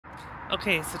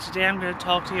Okay, so today I'm going to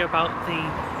talk to you about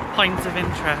the points of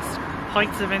interest.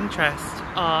 Points of interest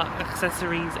are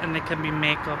accessories and they can be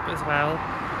makeup as well.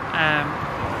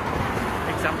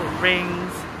 For example,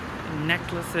 rings,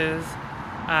 necklaces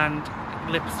and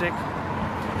lipstick.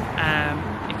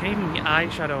 It can even be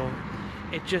eyeshadow.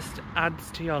 It just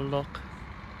adds to your look.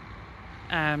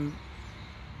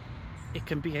 It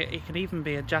can even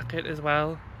be a jacket as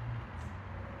well.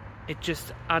 It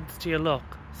just adds to your look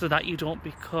so that you don't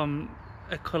become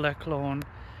a colour clone,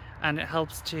 and it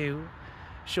helps to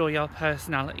show your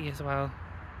personality as well.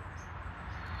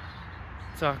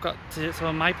 So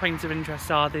my points of interest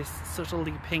are this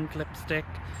subtly pink lipstick,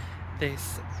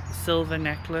 this silver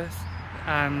necklace,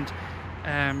 and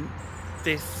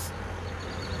this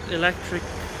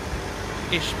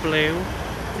electric-ish blue,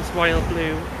 this royal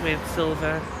blue with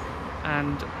silver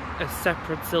and a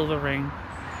separate silver ring.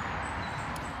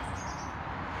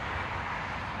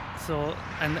 So,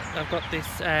 and I've got this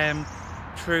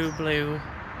true blue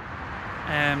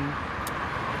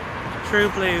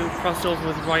crossed over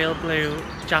with royal blue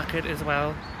jacket as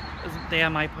well. They are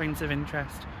my points of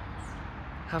interest.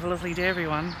 Have a lovely day,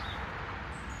 everyone.